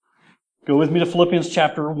Go with me to Philippians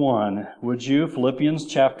chapter 1, would you? Philippians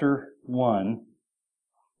chapter 1.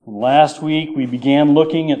 Last week we began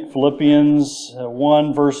looking at Philippians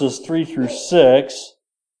 1 verses 3 through 6.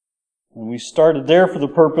 And we started there for the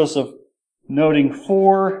purpose of noting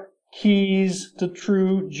 4 keys to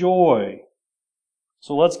true joy.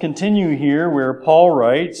 So let's continue here where Paul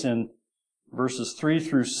writes in verses 3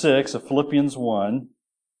 through 6 of Philippians 1.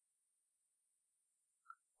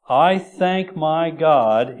 I thank my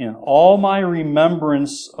God in all my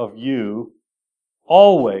remembrance of you,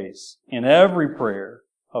 always in every prayer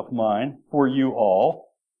of mine for you all,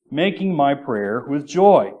 making my prayer with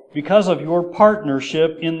joy, because of your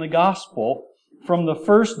partnership in the gospel from the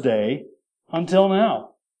first day until now.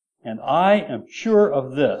 And I am sure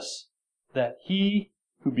of this, that he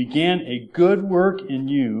who began a good work in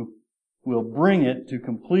you will bring it to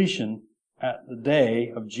completion at the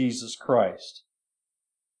day of Jesus Christ.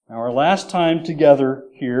 Now, our last time together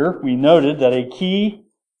here, we noted that a key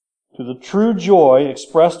to the true joy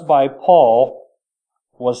expressed by Paul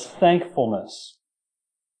was thankfulness.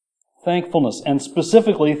 Thankfulness, and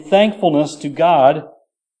specifically thankfulness to God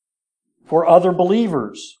for other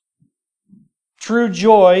believers. True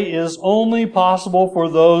joy is only possible for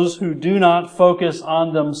those who do not focus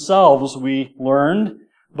on themselves, we learned,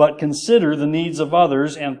 but consider the needs of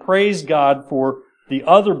others and praise God for the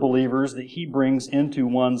other believers that he brings into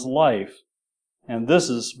one's life. And this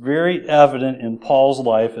is very evident in Paul's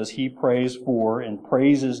life as he prays for and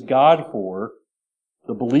praises God for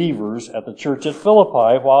the believers at the church at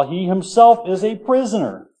Philippi while he himself is a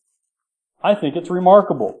prisoner. I think it's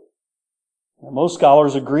remarkable. Most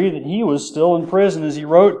scholars agree that he was still in prison as he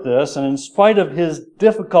wrote this, and in spite of his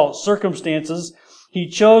difficult circumstances, he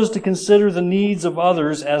chose to consider the needs of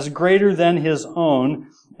others as greater than his own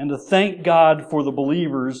and to thank God for the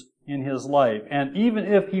believers in his life. And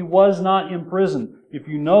even if he was not in prison, if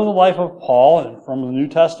you know the life of Paul, and from the New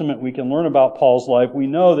Testament we can learn about Paul's life, we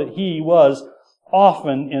know that he was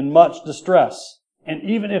often in much distress. And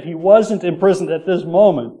even if he wasn't imprisoned at this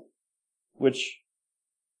moment, which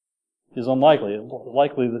is unlikely, it's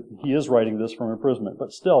likely that he is writing this from imprisonment,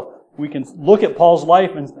 but still, we can look at Paul's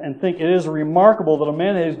life and think it is remarkable that a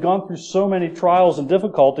man that has gone through so many trials and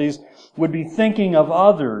difficulties would be thinking of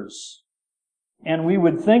others. And we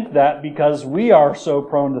would think that because we are so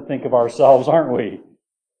prone to think of ourselves, aren't we?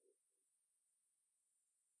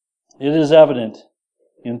 It is evident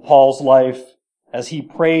in Paul's life as he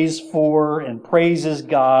prays for and praises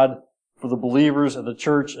God for the believers at the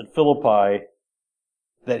church at Philippi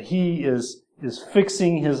that he is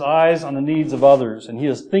fixing his eyes on the needs of others, and he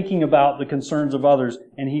is thinking about the concerns of others,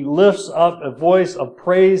 and he lifts up a voice of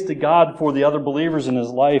praise to God for the other believers in his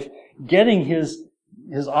life, getting his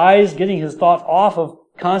eyes, getting his thoughts off of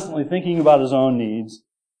constantly thinking about his own needs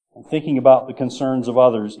and thinking about the concerns of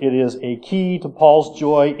others. It is a key to Paul's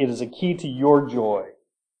joy. It is a key to your joy.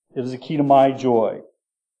 It is a key to my joy.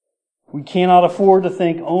 We cannot afford to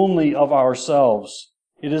think only of ourselves.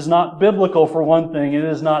 It is not biblical, for one thing. It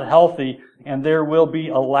is not healthy, and there will be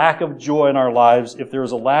a lack of joy in our lives if there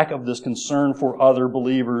is a lack of this concern for other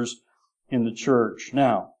believers in the church.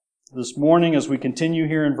 Now, this morning, as we continue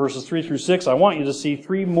here in verses 3 through 6, I want you to see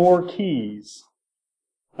 3 more keys.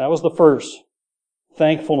 That was the first.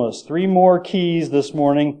 Thankfulness. 3 more keys this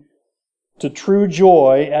morning to true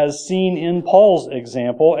joy as seen in Paul's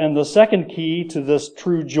example. And the second key to this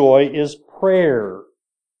true joy is prayer.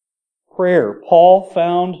 Prayer. Paul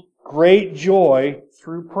found great joy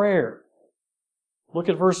through prayer. Look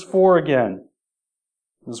at verse 4 again.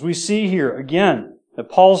 As we see here, again,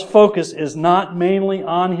 that Paul's focus is not mainly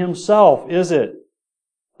on himself, is it?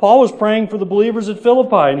 Paul was praying for the believers at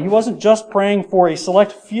Philippi, and he wasn't just praying for a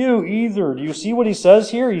select few either. Do you see what he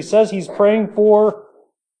says here? He says he's praying for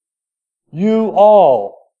you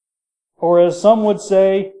all. Or as some would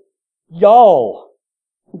say, y'all.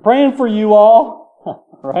 I'm praying for you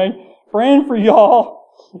all. Right? Praying for y'all.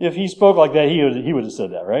 If he spoke like that, he would have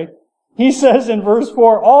said that, right? He says in verse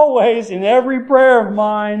 4, always in every prayer of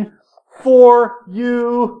mine for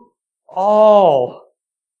you all.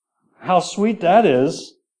 How sweet that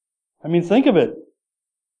is. I mean, think of it.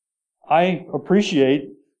 I appreciate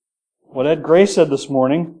what Ed Gray said this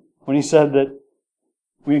morning when he said that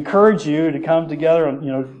we encourage you to come together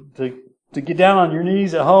and, to get down on your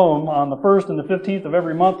knees at home on the 1st and the 15th of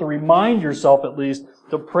every month to remind yourself at least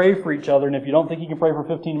to pray for each other. And if you don't think you can pray for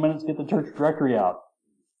 15 minutes, get the church directory out.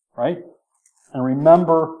 Right? And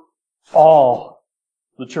remember all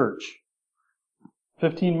the church.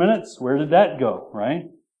 15 minutes, where did that go? Right?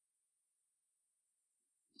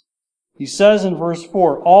 He says in verse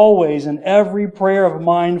 4, always in every prayer of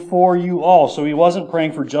mine for you all. So he wasn't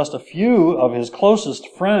praying for just a few of his closest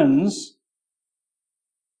friends,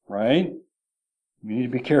 right? We need to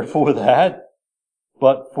be careful with that.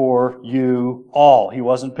 But for you all. He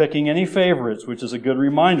wasn't picking any favorites, which is a good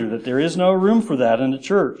reminder that there is no room for that in the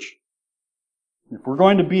church. If we're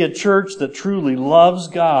going to be a church that truly loves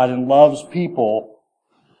God and loves people,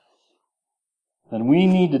 then we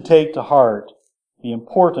need to take to heart the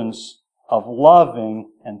importance of loving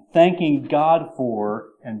and thanking God for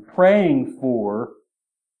and praying for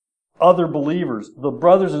other believers, the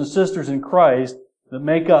brothers and sisters in Christ that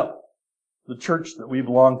make up the church that we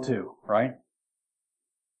belong to, right?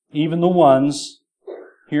 Even the ones,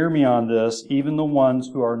 hear me on this, even the ones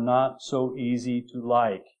who are not so easy to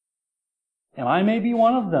like. And I may be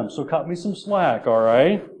one of them, so cut me some slack, all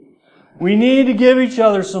right? We need to give each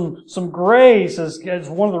other some grace, as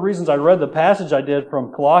one of the reasons I read the passage I did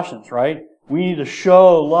from Colossians, right? We need to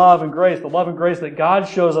show love and grace, the love and grace that God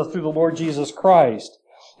shows us through the Lord Jesus Christ.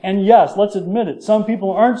 And yes, let's admit it, some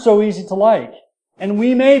people aren't so easy to like. And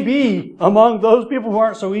we may be among those people who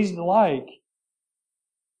aren't so easy to like.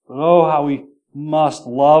 But oh, how we must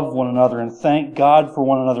love one another and thank God for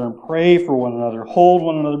one another and pray for one another, hold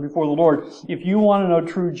one another before the Lord. If you want to know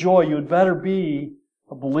true joy, you had better be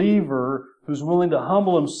a believer who's willing to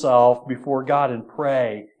humble himself before God and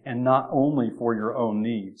pray, and not only for your own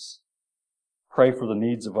needs. Pray for the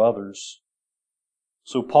needs of others.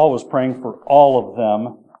 So Paul was praying for all of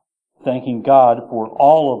them, thanking God for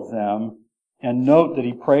all of them, and note that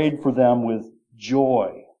he prayed for them with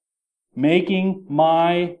joy. Making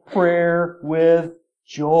my prayer with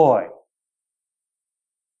joy.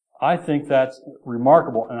 I think that's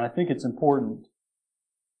remarkable, and I think it's important.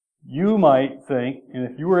 You might think, and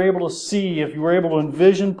if you were able to see, if you were able to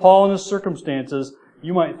envision Paul in his circumstances,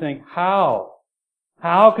 you might think, how?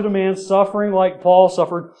 How could a man suffering like Paul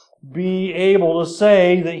suffered be able to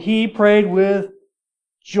say that he prayed with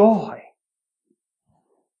joy?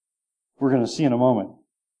 We're going to see in a moment.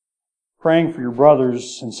 Praying for your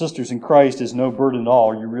brothers and sisters in Christ is no burden at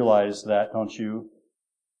all. You realize that, don't you?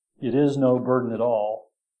 It is no burden at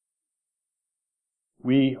all.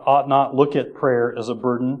 We ought not look at prayer as a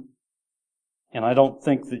burden, and I don't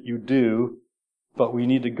think that you do, but we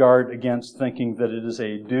need to guard against thinking that it is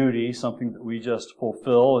a duty, something that we just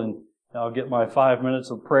fulfill, and I'll get my 5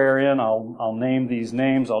 minutes of prayer in, I'll name these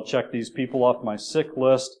names, I'll check these people off my sick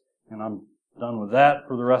list, and I'm done with that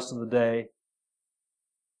for the rest of the day.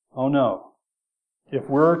 Oh no. If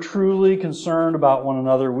we're truly concerned about one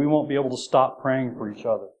another, we won't be able to stop praying for each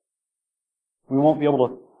other. We won't be able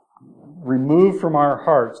to remove from our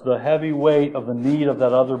hearts the heavy weight of the need of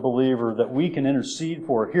that other believer that we can intercede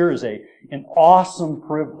for. Here is an awesome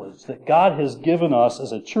privilege that God has given us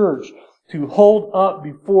as a church to hold up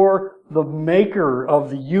before the Maker of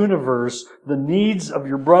the universe the needs of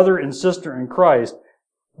your brother and sister in Christ.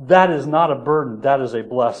 That is not a burden. That is a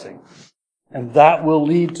blessing. And that will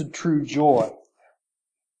lead to true joy.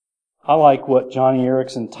 I like what Johnny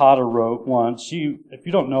Erickson Tada wrote once. If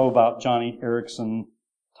you don't know about Johnny Erickson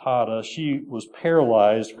Tada, she was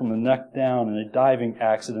paralyzed from the neck down in a diving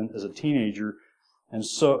accident as a teenager. And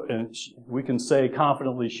we can say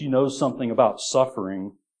confidently she knows something about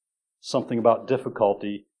suffering, something about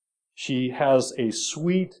difficulty. She has a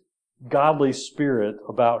sweet, godly spirit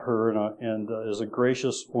about her and is a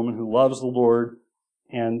gracious woman who loves the Lord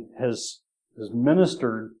and has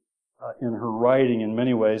ministered in her writing in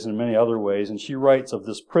many ways and in many other ways. And she writes of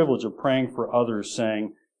this privilege of praying for others,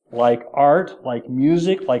 saying, like art, like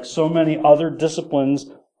music, like so many other disciplines,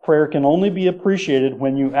 prayer can only be appreciated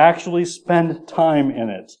when you actually spend time in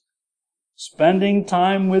it. Spending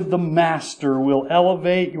time with the Master will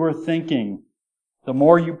elevate your thinking. The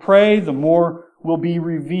more you pray, the more will be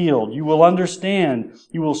revealed. You will understand.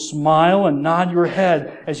 You will smile and nod your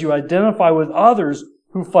head as you identify with others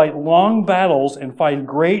who fight long battles and find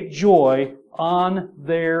great joy on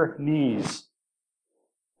their knees.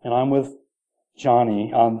 And I'm with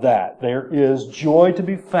Johnny on that. There is joy to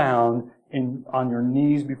be found on your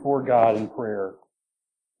knees before God in prayer.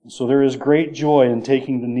 And so there is great joy in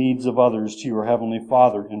taking the needs of others to your Heavenly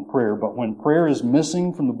Father in prayer. But when prayer is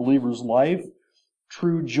missing from the believer's life,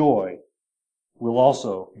 true joy will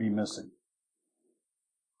also be missing.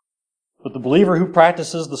 But the believer who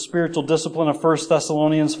practices the spiritual discipline of 1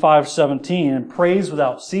 Thessalonians 5:17 and prays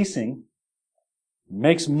without ceasing,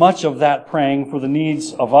 makes much of that praying for the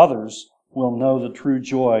needs of others, will know the true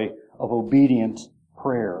joy of obedient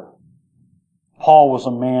prayer. Paul was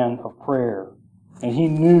a man of prayer, and he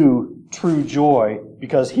knew true joy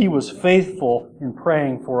because he was faithful in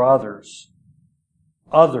praying for others.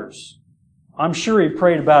 Others. I'm sure he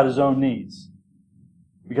prayed about his own needs,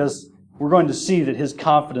 because we're going to see that his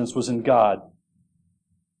confidence was in God.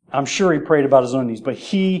 I'm sure he prayed about his own needs, but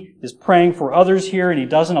he is praying for others here, and he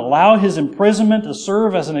doesn't allow his imprisonment to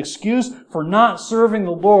serve as an excuse for not serving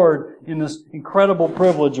the Lord in this incredible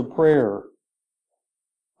privilege of prayer.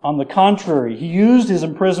 On the contrary, he used his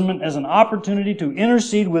imprisonment as an opportunity to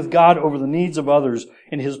intercede with God over the needs of others.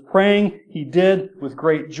 In his praying, he did with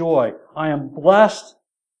great joy. I am blessed,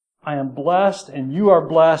 and you are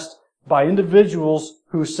blessed by individuals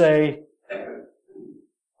who say,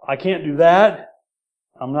 I can't do that.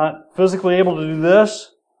 I'm not physically able to do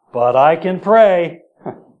this, but I can pray.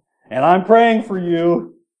 And I'm praying for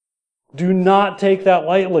you. Do not take that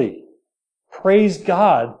lightly. Praise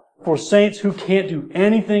God for saints who can't do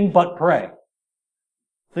anything but pray.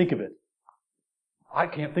 Think of it. I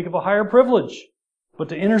can't think of a higher privilege, but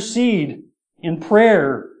to intercede in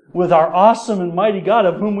prayer with our awesome and mighty God,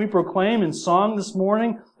 of whom we proclaim in song this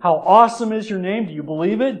morning. How awesome is your name? Do you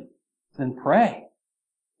believe it? Then pray.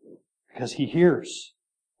 Because he hears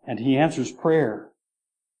and he answers prayer.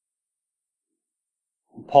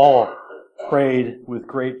 Paul prayed with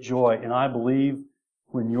great joy, and I believe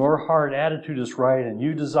when your heart attitude is right and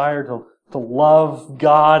you desire to love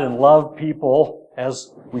God and love people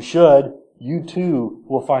as we should, you too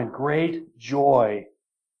will find great joy,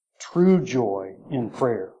 true joy in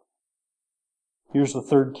prayer. Here's the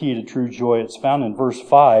third key to true joy. It's found in verse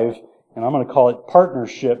 5, and I'm going to call it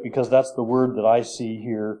partnership because that's the word that I see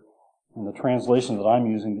here in the translation that I'm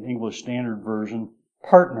using, the English Standard Version.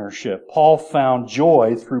 Partnership. Paul found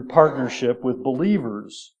joy through partnership with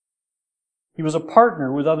believers. He was a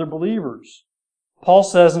partner with other believers. Paul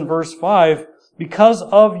says in verse 5, because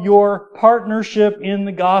of your partnership in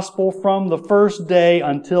the gospel from the first day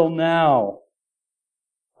until now.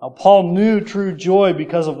 Now, Paul knew true joy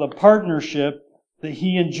because of the partnership that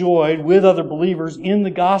he enjoyed with other believers in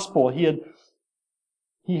the gospel.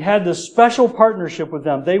 He had this special partnership with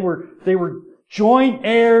them. They were joint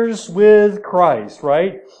heirs with Christ,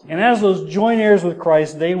 right? And as those joint heirs with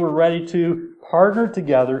Christ, they were ready to partner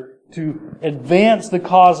together to advance the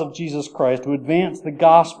cause of Jesus Christ, to advance the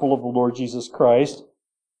gospel of the Lord Jesus Christ.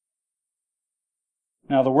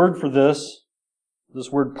 Now, the word for this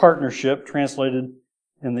word partnership, translated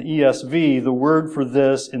in the ESV, the word for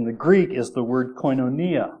this in the Greek is the word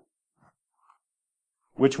koinonia,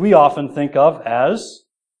 which we often think of as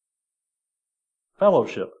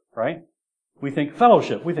fellowship, right? We think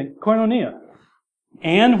fellowship. We think koinonia.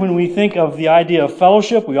 And when we think of the idea of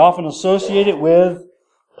fellowship, we often associate it with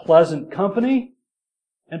pleasant company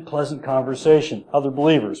and pleasant conversation. Other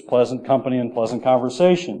believers, pleasant company and pleasant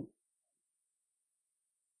conversation.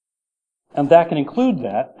 And that can include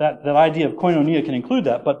that idea of koinonia can include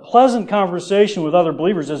that. But pleasant conversation with other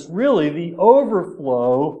believers is really the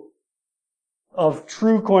overflow of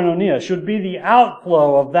true koinonia. It should be the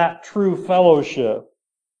outflow of that true fellowship.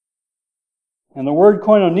 And the word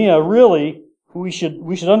koinonia, really, we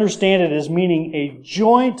should understand it as meaning a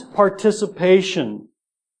joint participation.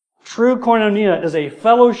 True koinonia is a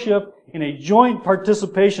fellowship in a joint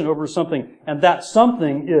participation over something, and that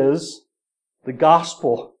something is the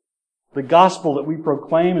gospel. The gospel that we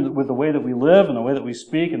proclaim with the way that we live and the way that we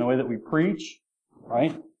speak and the way that we preach,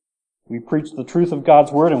 right? We preach the truth of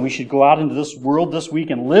God's Word, and we should go out into this world this week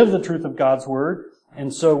and live the truth of God's Word.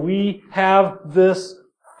 And so we have this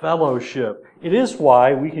fellowship. It is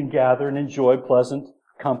why we can gather and enjoy pleasant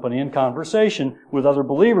company and conversation with other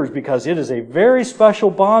believers, because it is a very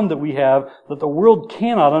special bond that we have that the world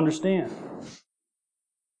cannot understand.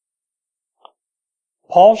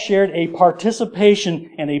 Paul shared a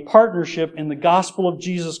participation and a partnership in the gospel of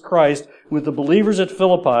Jesus Christ with the believers at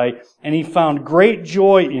Philippi, and he found great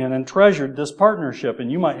joy in and treasured this partnership.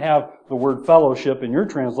 And you might have the word fellowship in your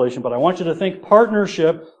translation, but I want you to think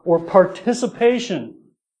partnership or participation.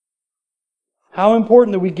 How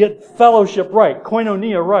important that we get fellowship right,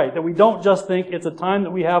 koinonia right, that we don't just think it's a time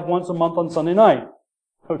that we have once a month on Sunday night.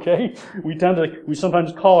 Okay? We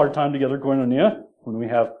sometimes call our time together koinonia when we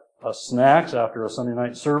have snacks after a Sunday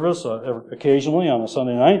night service, occasionally on a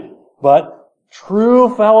Sunday night. But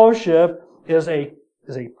true fellowship is a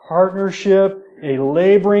partnership, a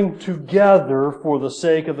laboring together for the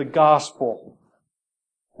sake of the gospel.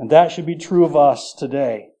 And that should be true of us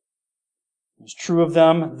today. It was true of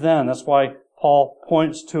them then. That's why Paul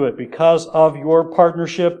points to it. Because of your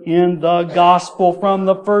partnership in the gospel from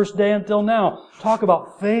the first day until now. Talk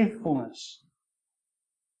about faithfulness.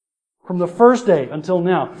 From the first day until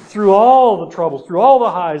now, through all the troubles, through all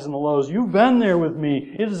the highs and the lows, you've been there with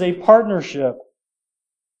me. It is a partnership.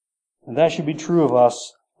 And that should be true of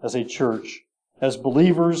us as a church As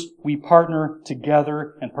believers, we partner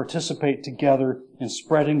together and participate together in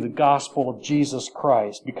spreading the gospel of Jesus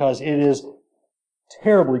Christ, because it is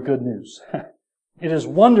terribly good news. It is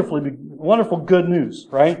wonderful good news,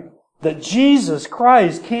 right? That Jesus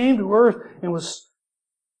Christ came to earth and was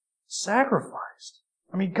sacrificed.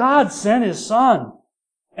 I mean, God sent His Son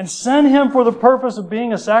and sent Him for the purpose of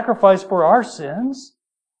being a sacrifice for our sins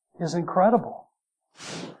is incredible.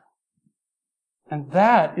 And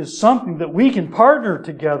that is something that we can partner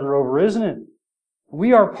together over, isn't it?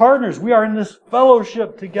 We are partners. We are in this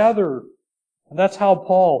fellowship together. And that's how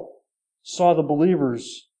Paul saw the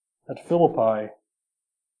believers at Philippi.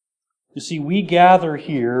 You see, we gather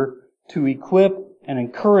here to equip and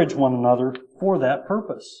encourage one another for that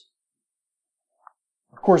purpose.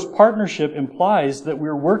 Of course, partnership implies that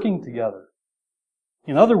we're working together.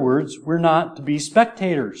 In other words, we're not to be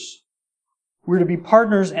spectators. We're to be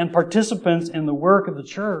partners and participants in the work of the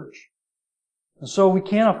church. And so we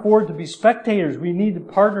can't afford to be spectators. We need to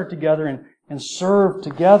partner together and serve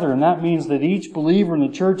together. And that means that each believer in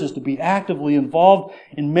the church is to be actively involved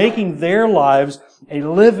in making their lives a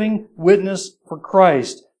living witness for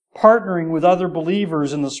Christ, partnering with other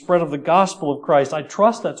believers in the spread of the gospel of Christ. I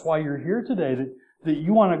trust that's why you're here today, that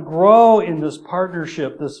you want to grow in this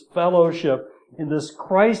partnership, this fellowship, in this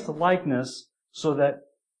Christ-likeness, so that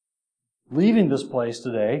leaving this place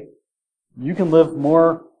today, you can live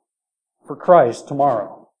more for Christ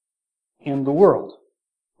tomorrow in the world,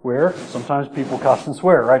 where sometimes people cuss and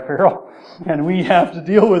swear, right, Carol? And we have to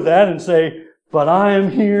deal with that and say, but I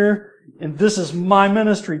am here, and this is my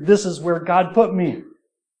ministry. This is where God put me.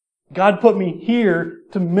 God put me here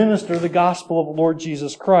to minister the gospel of the Lord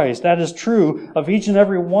Jesus Christ. That is true of each and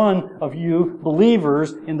every one of you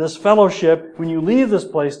believers in this fellowship. When you leave this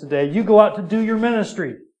place today, you go out to do your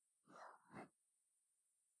ministry.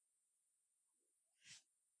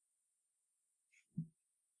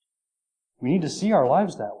 We need to see our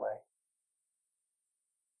lives that way.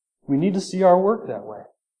 We need to see our work that way.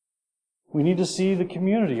 We need to see the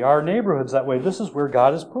community, our neighborhoods that way. This is where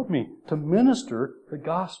God has put me, to minister the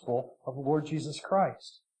gospel of the Lord Jesus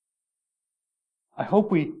Christ. I hope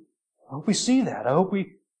we see that. I hope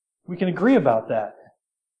we can agree about that.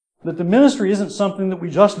 That the ministry isn't something that we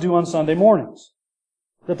just do on Sunday mornings.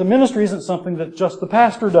 That the ministry isn't something that just the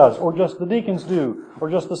pastor does, or just the deacons do, or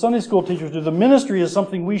just the Sunday school teachers do. The ministry is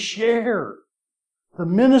something we share. The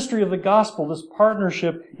ministry of the gospel, this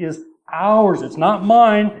partnership, is ours. It's not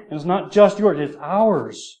mine, and it's not just yours. It's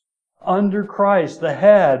ours. Under Christ, the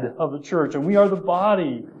head of the church. And we are the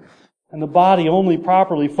body. And the body only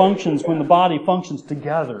properly functions when the body functions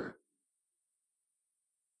together.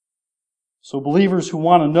 So believers who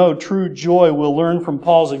want to know true joy will learn from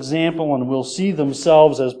Paul's example and will see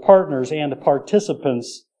themselves as partners and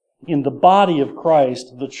participants in the body of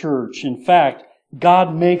Christ, the church. In fact,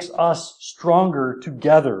 God makes us stronger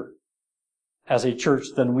together as a church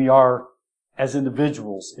than we are as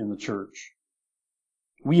individuals in the church.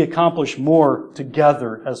 We accomplish more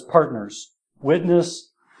together as partners.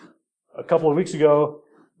 Witness, a couple of weeks ago,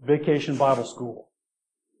 Vacation Bible School.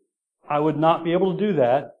 I would not be able to do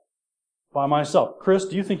that by myself. Chris,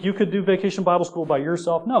 do you think you could do Vacation Bible School by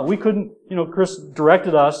yourself? No, we couldn't. Chris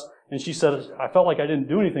directed us, and she said, I felt like I didn't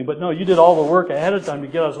do anything. But no, you did all the work ahead of time to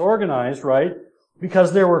get us organized, right?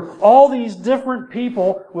 Because there were all these different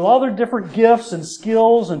people with all their different gifts and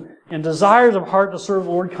skills and desires of heart to serve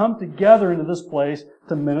the Lord come together into this place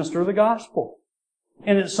to minister the gospel.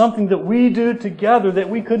 And it's something that we do together that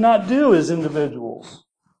we could not do as individuals.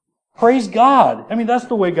 Praise God. I mean, that's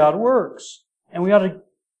the way God works. And we ought to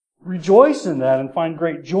rejoice in that and find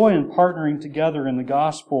great joy in partnering together in the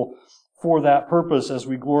gospel for that purpose as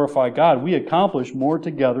we glorify God. We accomplish more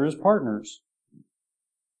together as partners.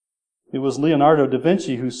 It was Leonardo da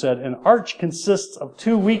Vinci who said, an arch consists of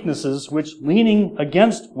two weaknesses which, leaning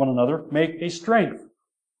against one another, make a strength.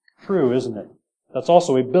 True, isn't it? That's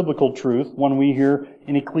also a biblical truth, one we hear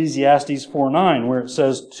in Ecclesiastes 4:9, where it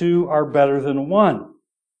says, two are better than one,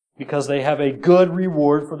 because they have a good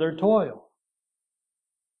reward for their toil.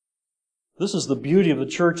 This is the beauty of the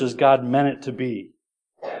church as God meant it to be.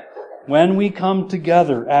 When we come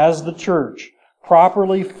together as the church,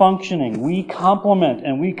 properly functioning, we complement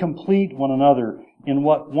and we complete one another in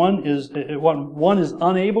what one is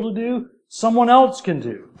unable to do, someone else can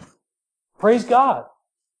do. Praise God.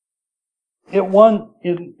 In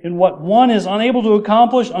what one is unable to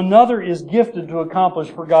accomplish, another is gifted to accomplish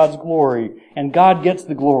for God's glory, and God gets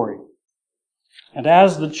the glory. And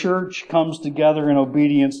as the church comes together in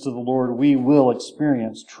obedience to the Lord, we will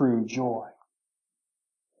experience true joy.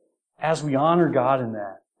 As we honor God in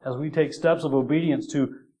that, as we take steps of obedience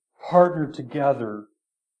to partner together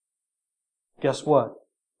guess what?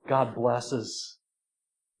 God blesses.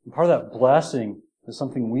 And part of that blessing is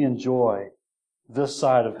something we enjoy this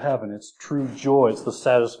side of heaven. It's true joy. It's the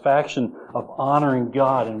satisfaction of honoring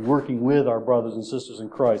God and working with our brothers and sisters in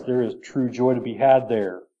Christ. There is true joy to be had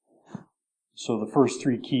there. So the first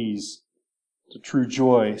three keys to true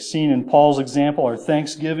joy, seen in Paul's example, are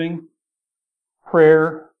thanksgiving,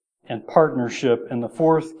 prayer, and partnership. And the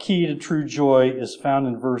fourth key to true joy is found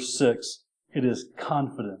in verse 6. It is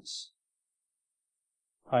confidence.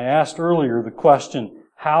 I asked earlier the question,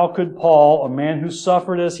 how could Paul, a man who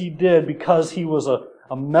suffered as he did because he was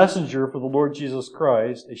a messenger for the Lord Jesus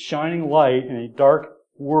Christ, a shining light in a dark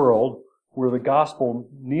world where the gospel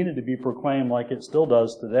needed to be proclaimed like it still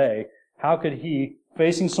does today, how could he,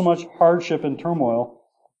 facing so much hardship and turmoil,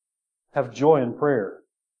 have joy in prayer?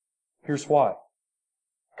 Here's why.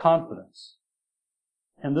 Confidence.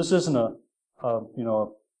 And this isn't a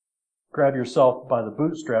grab yourself by the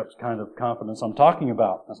bootstraps kind of confidence I'm talking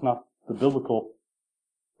about. That's not the biblical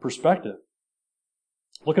perspective.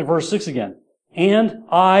 Look at verse 6 again. And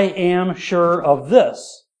I am sure of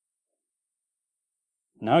this.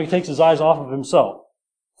 Now he takes his eyes off of himself.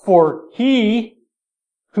 For he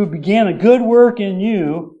who began a good work in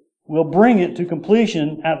you will bring it to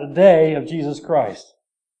completion at the day of Jesus Christ.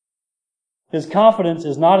 His confidence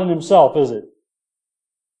is not in himself, is it?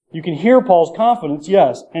 You can hear Paul's confidence,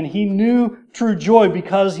 yes, and he knew true joy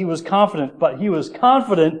because he was confident, but he was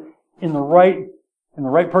confident in the right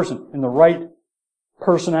person, in the right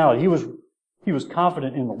personality. He was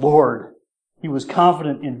confident in the Lord. He was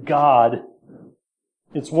confident in God.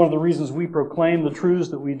 It's one of the reasons we proclaim the truths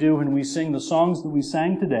that we do when we sing the songs that we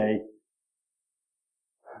sang today.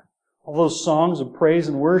 All those songs of praise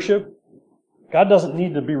and worship, God doesn't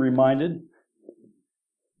need to be reminded.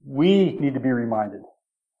 We need to be reminded.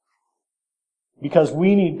 Because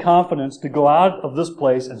we need confidence to go out of this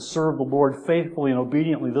place and serve the Lord faithfully and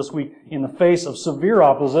obediently this week in the face of severe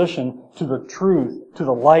opposition to the truth, to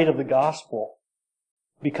the light of the gospel.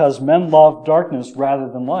 Because men love darkness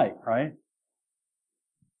rather than light, right?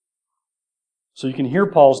 So you can hear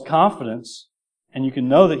Paul's confidence, and you can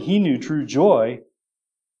know that he knew true joy,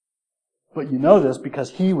 but you know this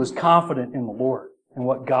because he was confident in the Lord and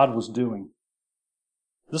what God was doing.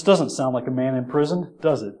 This doesn't sound like a man in prison,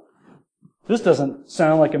 does it? This doesn't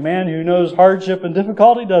sound like a man who knows hardship and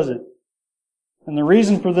difficulty, does it? And the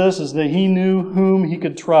reason for this is that he knew whom he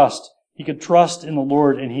could trust. He could trust in the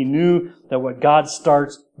Lord, and he knew that what God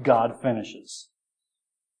starts, God finishes.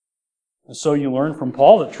 And so you learn from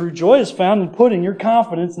Paul that true joy is found in putting your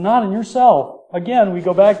confidence not in yourself. Again, we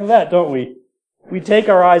go back to that, don't we? We take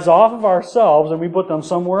our eyes off of ourselves and we put them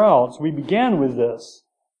somewhere else. We began with this.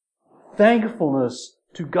 Thankfulness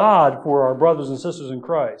to God for our brothers and sisters in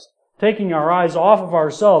Christ. Taking our eyes off of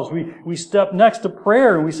ourselves, we step next to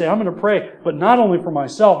prayer and we say, I'm going to pray, but not only for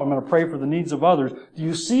myself, I'm going to pray for the needs of others. Do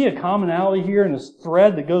you see a commonality here in this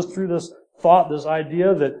thread that goes through this thought, this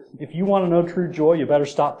idea that if you want to know true joy, you better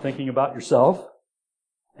stop thinking about yourself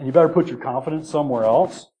and you better put your confidence somewhere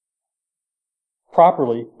else?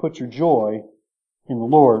 Properly put your joy in the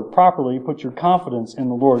Lord. Properly put your confidence in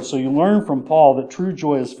the Lord. So you learn from Paul that true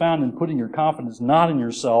joy is found in putting your confidence not in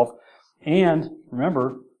yourself and,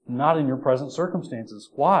 remember, not in your present circumstances.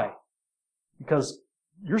 Why? Because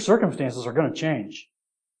your circumstances are going to change.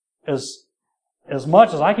 As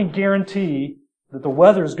much as I can guarantee that the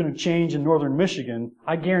weather is going to change in northern Michigan,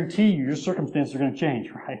 I guarantee you your circumstances are going to change,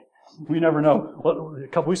 right? We never know. A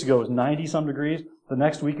couple weeks ago it was 90-some degrees. The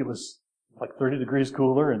next week it was like 30 degrees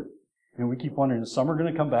cooler, and we keep wondering, is summer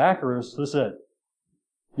going to come back, or is this it?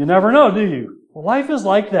 You never know, do you? Well, life is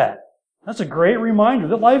like that. That's a great reminder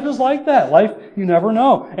that life is like that. Life, you never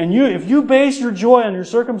know. And if you base your joy on your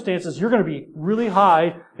circumstances, you're going to be really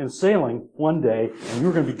high and sailing one day, and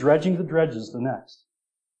you're going to be dredging the dredges the next.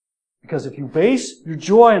 Because if you base your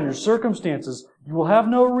joy on your circumstances, you will have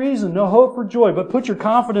no reason, no hope for joy, but put your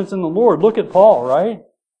confidence in the Lord. Look at Paul, right?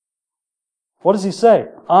 What does he say?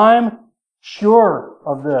 I'm sure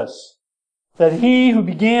of this, that he who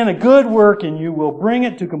began a good work in you will bring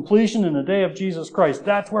it to completion in the day of Jesus Christ.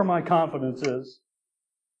 That's where my confidence is.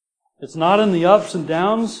 It's not in the ups and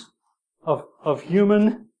downs of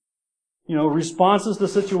human, responses to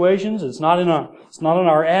situations. It's not in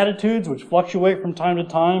our attitudes, which fluctuate from time to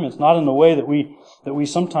time. It's not in the way that we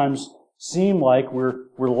sometimes seem like we're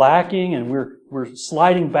lacking and we're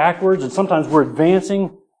sliding backwards, and sometimes we're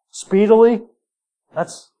advancing speedily.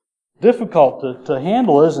 That's difficult to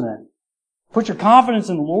handle, isn't it? Put your confidence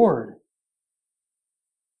in the Lord.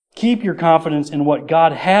 Keep your confidence in what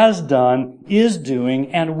God has done, is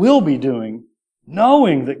doing, and will be doing,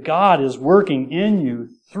 knowing that God is working in you,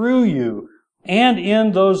 through you, and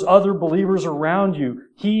in those other believers around you.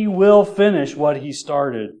 He will finish what He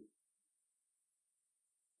started.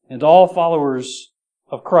 And all followers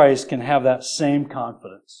of Christ can have that same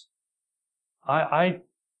confidence. I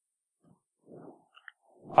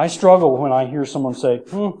struggle when I hear someone say,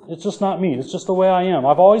 it's just not me. It's just the way I am.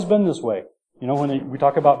 I've always been this way. You know, when we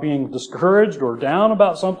talk about being discouraged or down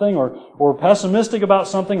about something or pessimistic about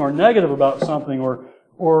something or negative about something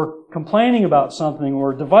or complaining about something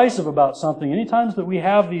or divisive about something, any times that we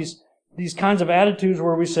have these kinds of attitudes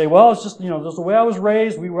where we say, well, it's just, just the way I was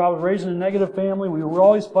raised. I was raised in a negative family. We were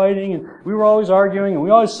always fighting and we were always arguing and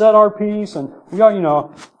we always said our piece and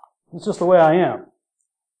it's just the way I am.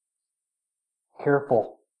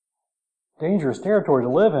 Careful. Dangerous territory to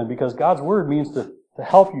live in, because God's Word means to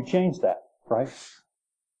help you change that, right?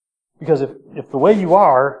 Because if the way you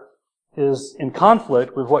are is in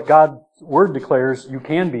conflict with what God's Word declares you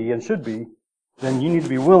can be and should be, then you need to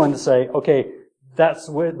be willing to say, okay, that's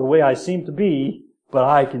the way I seem to be, but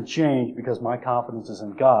I can change because my confidence is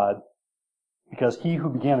in God, because He who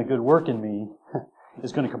began a good work in me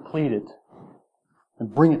is going to complete it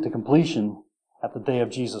and bring it to completion at the day of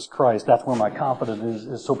Jesus Christ. That's where my confidence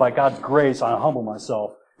is. So by God's grace, I humble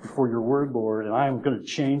myself before Your Word, Lord, and I am going to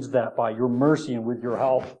change that by Your mercy and with Your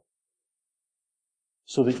help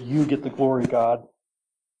so that You get the glory, God.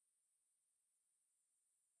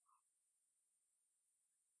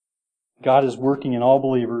 God is working in all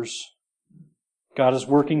believers. God is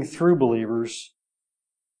working through believers.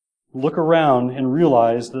 Look around and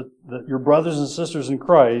realize that your brothers and sisters in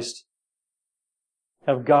Christ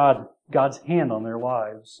have God's hand on their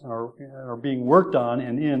lives and are being worked on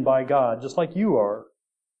and in by God, just like you are.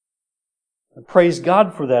 And praise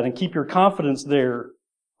God for that and keep your confidence there.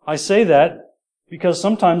 I say that because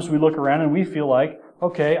sometimes we look around and we feel like,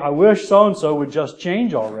 okay, I wish so-and-so would just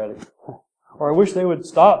change already. Or I wish they would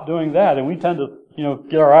stop doing that. And we tend to,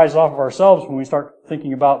 get our eyes off of ourselves when we start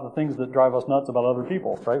thinking about the things that drive us nuts about other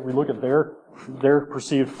people, right? We look at their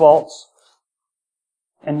perceived faults.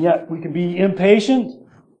 And yet we can be impatient.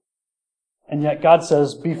 And yet God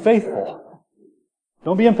says, be faithful.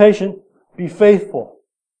 Don't be impatient. Be faithful.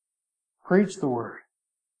 Preach the Word.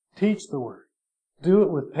 Teach the Word. Do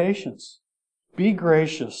it with patience. Be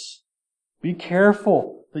gracious. Be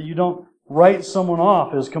careful that you don't write someone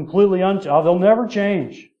off as completely they'll never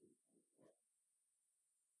change.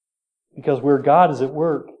 Because where God is at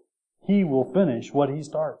work, He will finish what He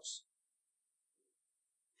starts.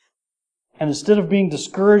 And instead of being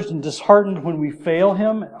discouraged and disheartened when we fail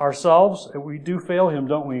Him ourselves, we do fail Him,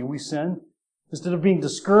 don't we? We sin. Instead of being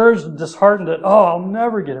discouraged and disheartened that, I'll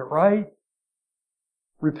never get it right,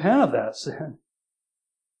 repent of that sin.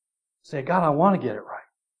 Say, God, I want to get it right.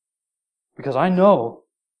 Because I know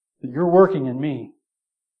that You're working in me.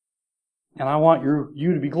 And I want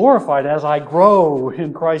you to be glorified as I grow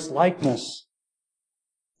in Christ's likeness.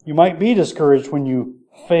 You might be discouraged when you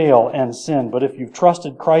fail and sin, but if you've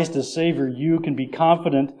trusted Christ as Savior, you can be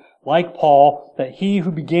confident, like Paul, that He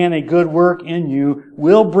who began a good work in you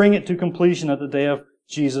will bring it to completion at the day of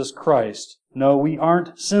Jesus Christ. No, we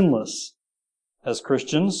aren't sinless as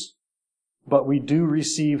Christians, but we do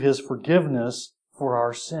receive His forgiveness for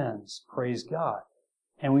our sins. Praise God.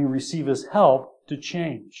 And we receive His help to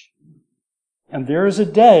change. And there is a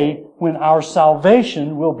day when our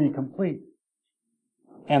salvation will be complete.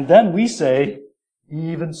 And then we say,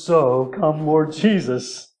 even so, come Lord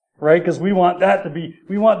Jesus. Right? Because we want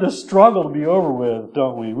this struggle to be over with,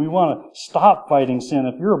 don't we? We want to stop fighting sin.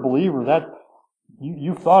 If you're a believer,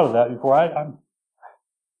 you've thought of that before.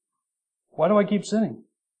 Why do I keep sinning?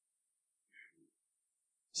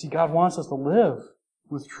 See, God wants us to live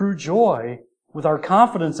with true joy, with our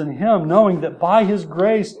confidence in Him, knowing that by His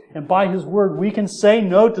grace and by His Word, we can say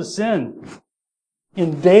no to sin.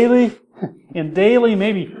 In daily,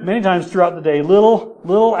 maybe many times throughout the day,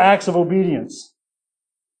 little acts of obedience.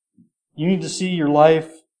 You need to see your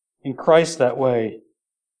life in Christ that way.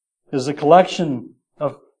 It is a collection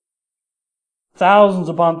of thousands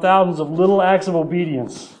upon thousands of little acts of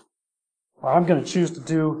obedience. Where I'm going to choose to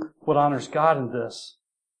do what honors God in this.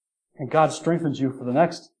 And God strengthens you for the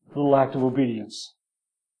next little act of obedience.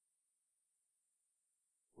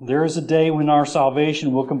 There is a day when our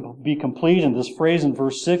salvation will be complete, and this phrase in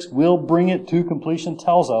verse 6, will bring it to completion,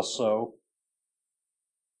 tells us so.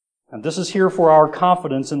 And this is here for our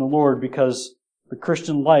confidence in the Lord, because the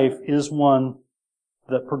Christian life is one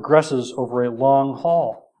that progresses over a long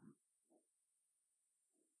haul.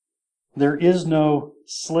 There is no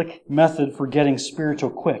slick method for getting spiritual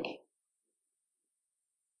quick.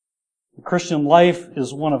 The Christian life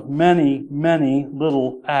is one of many, many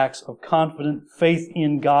little acts of confident faith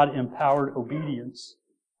in God-empowered obedience.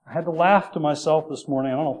 I had to laugh to myself this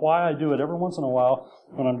morning. I don't know why I do it every once in a while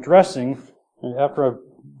when I'm dressing. And after I've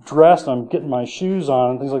dressed, I'm getting my shoes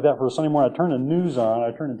on and things like that for a Sunday morning. I turn the news on.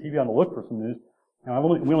 I turn the TV on to look for some news. And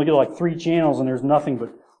we only get like 3 channels, and there's nothing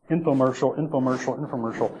but infomercial.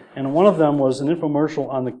 And one of them was an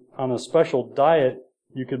infomercial on a special diet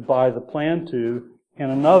you could buy the plan to,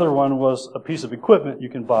 and another one was a piece of equipment you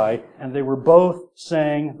can buy, and they were both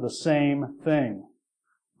saying the same thing.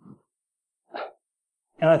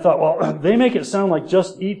 And I thought, well, they make it sound like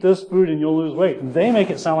just eat this food and you'll lose weight. And they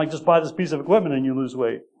make it sound like just buy this piece of equipment and you lose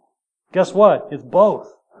weight. Guess what? It's both.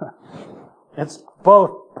 It's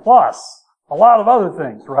both plus a lot of other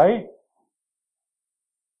things, right?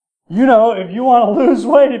 You know, if you want to lose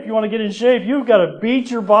weight, if you want to get in shape, you've got to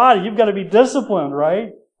beat your body. You've got to be disciplined,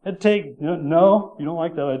 right? No, you don't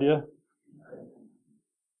like that idea.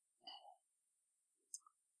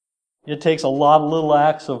 It takes a lot of little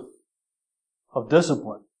acts of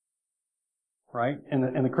discipline, right?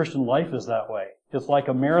 And the Christian life is that way. It's like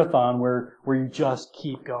a marathon where you just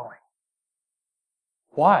keep going.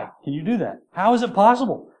 Why can you do that? How is it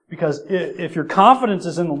possible? Because if your confidence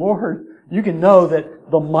is in the Lord, you can know that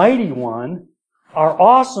the mighty one, our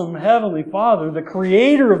awesome heavenly Father, the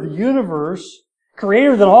creator of the universe,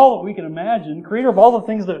 creator than all that we can imagine, creator of all the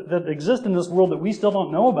things that exist in this world that we still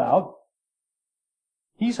don't know about,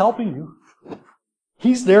 He's helping you.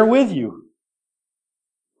 He's there with you.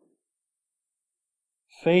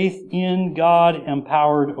 Faith in God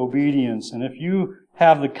empowered obedience. And if you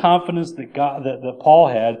have the confidence that Paul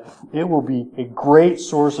had, it will be a great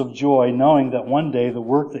source of joy knowing that one day the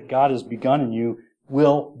work that God has begun in you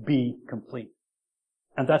will be complete.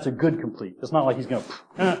 And that's a good complete. It's not like He's going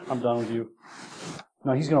to, I'm done with you.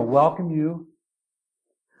 No, He's going to welcome you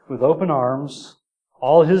with open arms.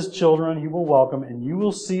 All His children He will welcome, and you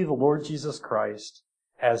will see the Lord Jesus Christ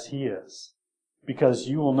as He is, because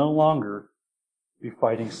you will no longer be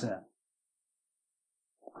fighting sin.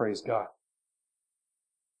 Praise God.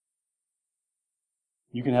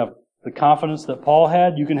 You can have the confidence that Paul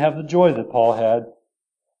had. You can have the joy that Paul had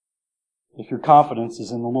if your confidence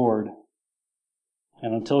is in the Lord.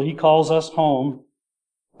 And until He calls us home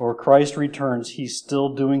or Christ returns, He's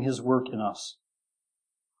still doing His work in us.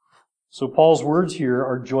 So Paul's words here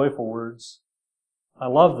are joyful words. I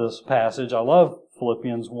love this passage. I love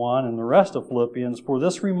Philippians 1 and the rest of Philippians for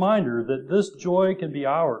this reminder that this joy can be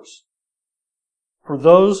ours. For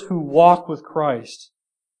those who walk with Christ,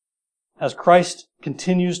 as Christ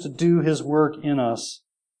continues to do His work in us,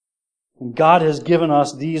 and God has given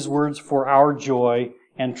us these words for our joy,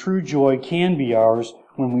 and true joy can be ours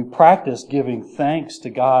when we practice giving thanks to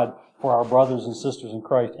God for our brothers and sisters in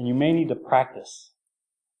Christ. And you may need to practice,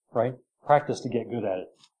 right? Practice to get good at it.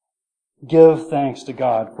 Give thanks to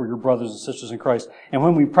God for your brothers and sisters in Christ. And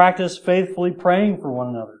when we practice faithfully praying for one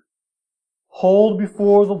another, hold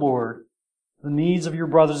before the Lord the needs of your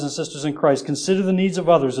brothers and sisters in Christ. Consider the needs of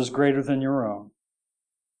others as greater than your own.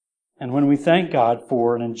 And when we thank God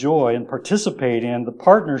for and enjoy and participate in the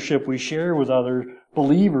partnership we share with other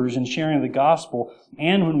believers in sharing the gospel,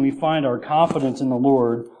 and when we find our confidence in the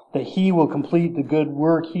Lord that He will complete the good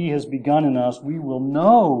work He has begun in us, we will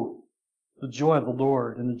know the joy of the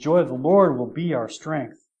Lord, and the joy of the Lord will be our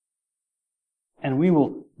strength. And we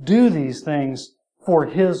will do these things for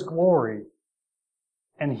His glory,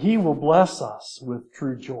 and He will bless us with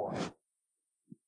true joy.